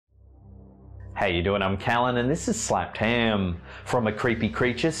How you doing? I'm Callan and this is Slapped Ham. From a creepy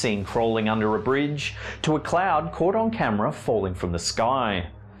creature seen crawling under a bridge to a cloud caught on camera falling from the sky.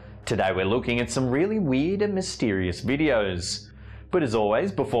 Today we're looking at some really weird and mysterious videos. But as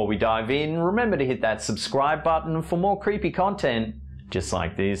always, before we dive in, remember to hit that subscribe button for more creepy content just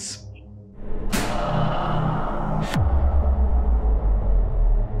like this.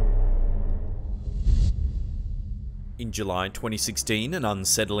 In July 2016, an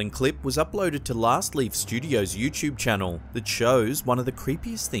unsettling clip was uploaded to Last Leaf Studios' YouTube channel that shows one of the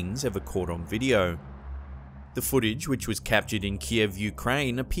creepiest things ever caught on video. The footage, which was captured in Kiev,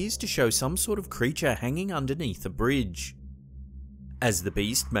 Ukraine, appears to show some sort of creature hanging underneath a bridge. As the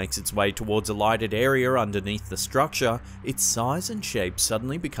beast makes its way towards a lighted area underneath the structure, its size and shape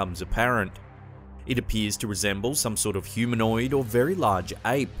suddenly becomes apparent. It appears to resemble some sort of humanoid or very large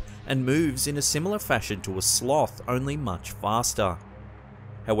ape, and moves in a similar fashion to a sloth, only much faster.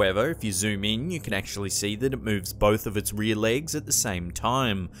 However, if you zoom in, you can actually see that it moves both of its rear legs at the same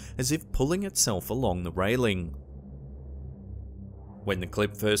time, as if pulling itself along the railing. When the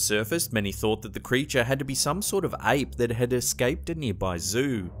clip first surfaced, many thought that the creature had to be some sort of ape that had escaped a nearby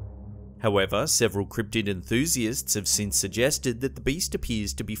zoo. However, several cryptid enthusiasts have since suggested that the beast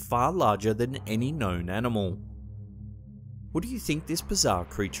appears to be far larger than any known animal. What do you think this bizarre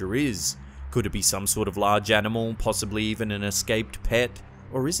creature is? Could it be some sort of large animal, possibly even an escaped pet,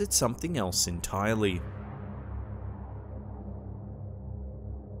 or is it something else entirely?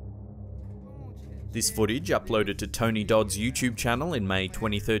 This footage, uploaded to Tony Dodd's YouTube channel in May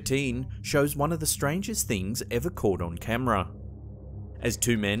 2013, shows one of the strangest things ever caught on camera. As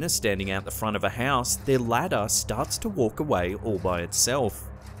two men are standing out the front of a house, their ladder starts to walk away all by itself.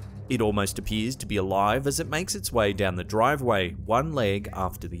 It almost appears to be alive as it makes its way down the driveway, one leg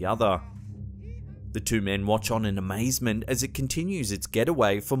after the other. The two men watch on in amazement as it continues its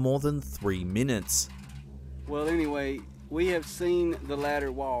getaway for more than 3 minutes. Well, anyway, we have seen the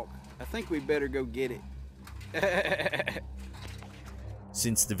ladder walk. I think we better go get it.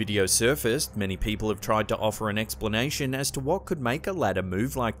 Since the video surfaced, many people have tried to offer an explanation as to what could make a ladder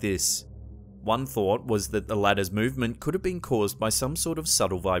move like this. One thought was that the ladder's movement could have been caused by some sort of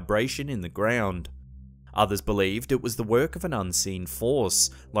subtle vibration in the ground. Others believed it was the work of an unseen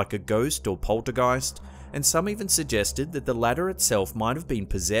force, like a ghost or poltergeist, and some even suggested that the ladder itself might have been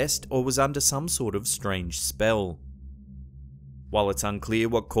possessed or was under some sort of strange spell. While it's unclear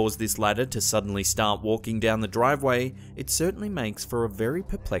what caused this ladder to suddenly start walking down the driveway, it certainly makes for a very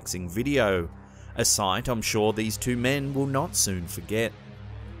perplexing video, a sight I'm sure these two men will not soon forget.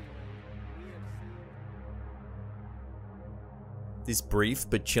 This brief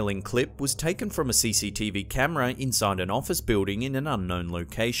but chilling clip was taken from a CCTV camera inside an office building in an unknown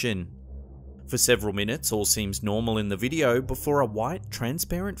location. For several minutes, all seems normal in the video before a white,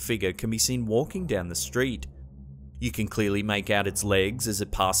 transparent figure can be seen walking down the street. You can clearly make out its legs as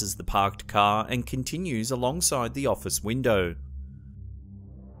it passes the parked car and continues alongside the office window.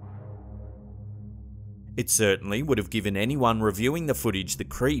 It certainly would have given anyone reviewing the footage the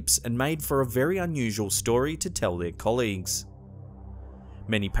creeps and made for a very unusual story to tell their colleagues.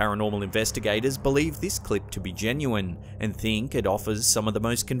 Many paranormal investigators believe this clip to be genuine and think it offers some of the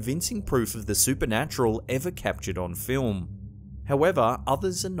most convincing proof of the supernatural ever captured on film. However,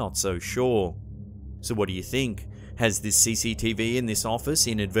 others are not so sure. So what do you think? Has this CCTV in this office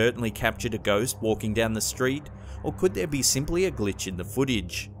inadvertently captured a ghost walking down the street, or could there be simply a glitch in the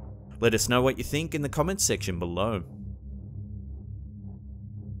footage? Let us know what you think in the comments section below.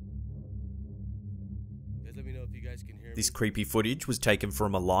 This creepy footage was taken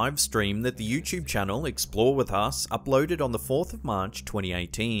from a live stream that the YouTube channel Explore With Us uploaded on the 4th of March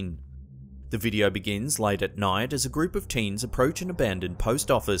 2018. The video begins late at night as a group of teens approach an abandoned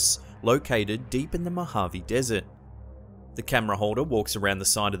post office located deep in the Mojave Desert. The camera holder walks around the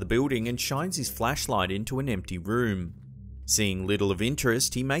side of the building and shines his flashlight into an empty room. Seeing little of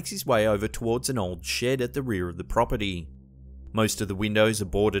interest, he makes his way over towards an old shed at the rear of the property. Most of the windows are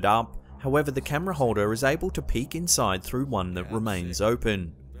boarded up. However, the camera holder is able to peek inside through one that remains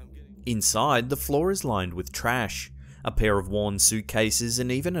open. Inside, the floor is lined with trash. A pair of worn suitcases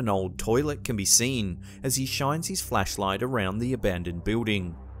and even an old toilet can be seen as he shines his flashlight around the abandoned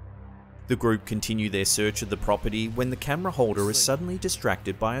building. The group continue their search of the property when the camera holder is suddenly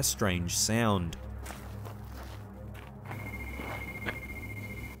distracted by a strange sound.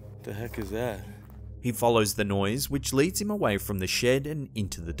 The heck is that? He follows the noise, which leads him away from the shed and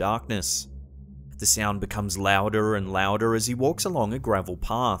into the darkness. The sound becomes louder and louder as he walks along a gravel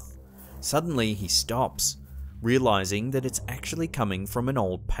path. Suddenly he stops, realizing that it's actually coming from an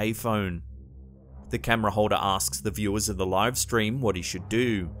old payphone. The camera holder asks the viewers of the live stream what he should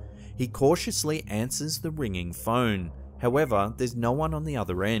do. he cautiously answers the ringing phone. However, there's no one on the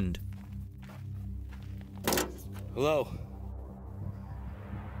other end. Hello?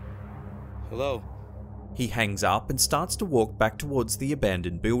 Hello? He hangs up and starts to walk back towards the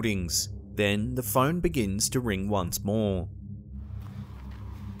abandoned buildings. Then the phone begins to ring once more.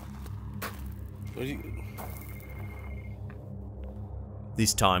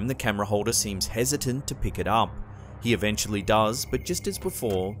 This time the camera holder seems hesitant to pick it up. He eventually does, but just as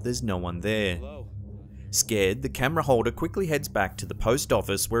before, there's no one there. Hello? Scared, the camera holder quickly heads back to the post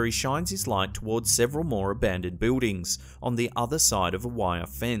office where he shines his light towards several more abandoned buildings on the other side of a wire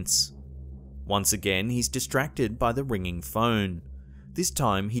fence. Once again, he's distracted by the ringing phone. This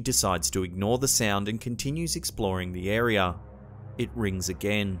time, he decides to ignore the sound and continues exploring the area. It rings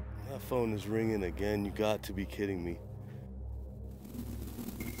again. That phone is ringing again. You got to be kidding me.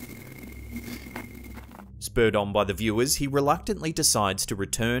 Spurred on by the viewers, he reluctantly decides to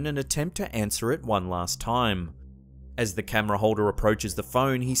return and attempt to answer it one last time. As the camera holder approaches the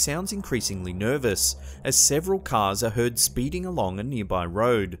phone, he sounds increasingly nervous, as several cars are heard speeding along a nearby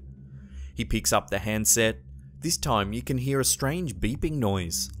road. He picks up the handset. This time you can hear a strange beeping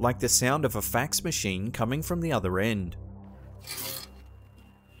noise, like the sound of a fax machine coming from the other end.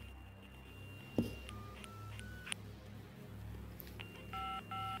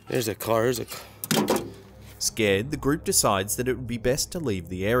 There's a car, Scared, the group decides that it would be best to leave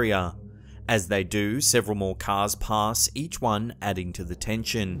the area. As they do, several more cars pass, each one adding to the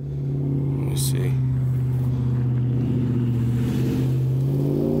tension. Let me see.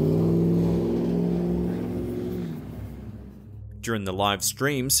 During the live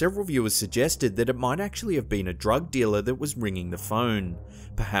stream, several viewers suggested that it might actually have been a drug dealer that was ringing the phone,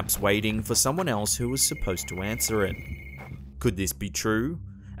 perhaps waiting for someone else who was supposed to answer it. Could this be true?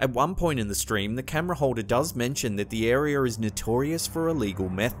 At one point in the stream, the camera holder does mention that the area is notorious for illegal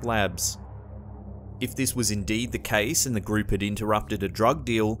meth labs. If this was indeed the case and the group had interrupted a drug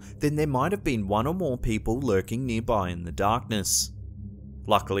deal, then there might have been one or more people lurking nearby in the darkness.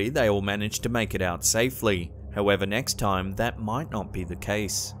 Luckily, they all managed to make it out safely. However, next time, that might not be the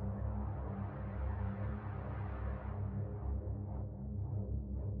case.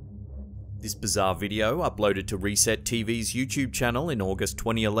 This bizarre video, uploaded to Reset TV's YouTube channel in August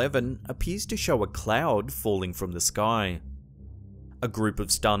 2011, appears to show a cloud falling from the sky. A group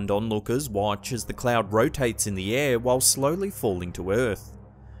of stunned onlookers watch as the cloud rotates in the air while slowly falling to Earth.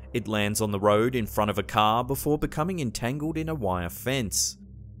 It lands on the road in front of a car before becoming entangled in a wire fence.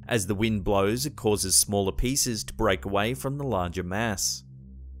 As the wind blows, it causes smaller pieces to break away from the larger mass.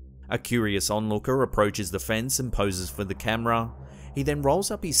 A curious onlooker approaches the fence and poses for the camera. He then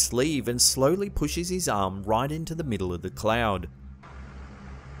rolls up his sleeve and slowly pushes his arm right into the middle of the cloud.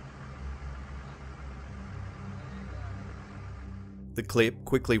 The clip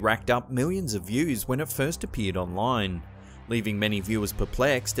quickly racked up millions of views when it first appeared online, leaving many viewers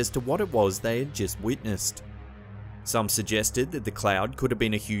perplexed as to what it was they had just witnessed. Some suggested that the cloud could have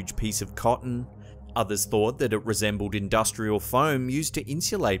been a huge piece of cotton. Others thought that it resembled industrial foam used to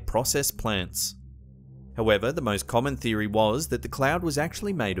insulate process plants. However, the most common theory was that the cloud was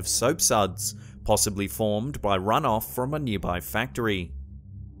actually made of soap suds, possibly formed by runoff from a nearby factory.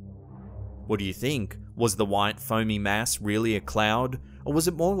 What do you think? Was the white foamy mass really a cloud, or was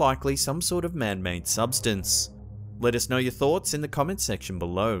it more likely some sort of man-made substance? Let us know your thoughts in the comments section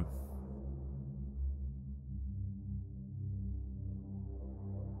below.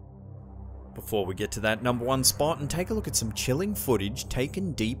 Before we get to that #1 spot and take a look at some chilling footage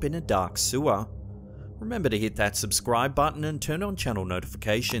taken deep in a dark sewer, remember to hit that subscribe button and turn on channel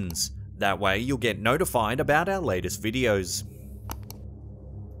notifications. That way you'll get notified about our latest videos.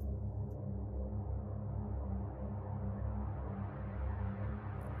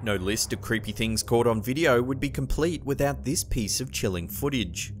 No list of creepy things caught on video would be complete without this piece of chilling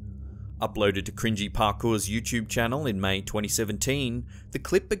footage. Uploaded to Cringy Parkour's YouTube channel in May 2017, the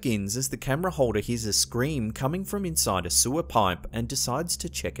clip begins as the camera holder hears a scream coming from inside a sewer pipe and decides to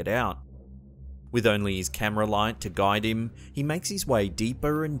check it out. With only his camera light to guide him, he makes his way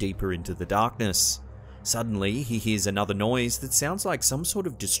deeper and deeper into the darkness. Suddenly, he hears another noise that sounds like some sort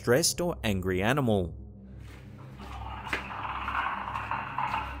of distressed or angry animal.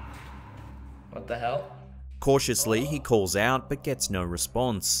 What the hell? Cautiously, he calls out but gets no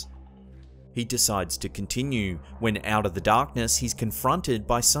response. He decides to continue, when out of the darkness he's confronted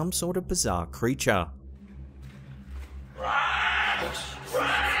by some sort of bizarre creature.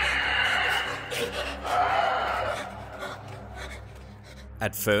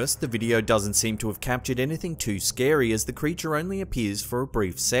 At first, the video doesn't seem to have captured anything too scary as the creature only appears for a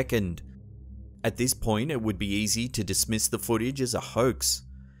brief second. At this point, it would be easy to dismiss the footage as a hoax.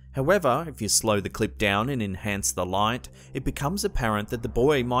 However, if you slow the clip down and enhance the light, it becomes apparent that the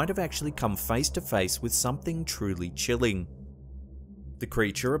boy might have actually come face to face with something truly chilling. The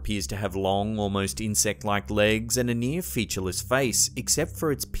creature appears to have long, almost insect-like legs and a near featureless face, except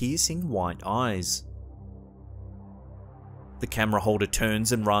for its piercing white eyes. The camera holder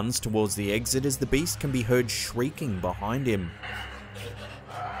turns and runs towards the exit as the beast can be heard shrieking behind him.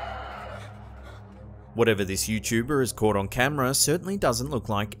 Whatever this YouTuber has caught on camera certainly doesn't look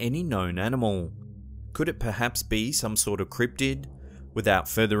like any known animal. Could it perhaps be some sort of cryptid? Without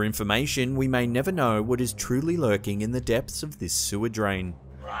further information, we may never know what is truly lurking in the depths of this sewer drain.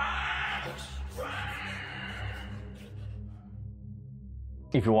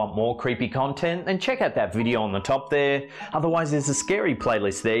 If you want more creepy content, then check out that video on the top there. Otherwise, there's a scary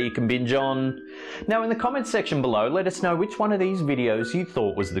playlist there you can binge on. Now in the comments section below, let us know which one of these videos you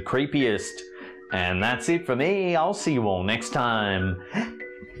thought was the creepiest. And that's it for me. I'll see you all next time.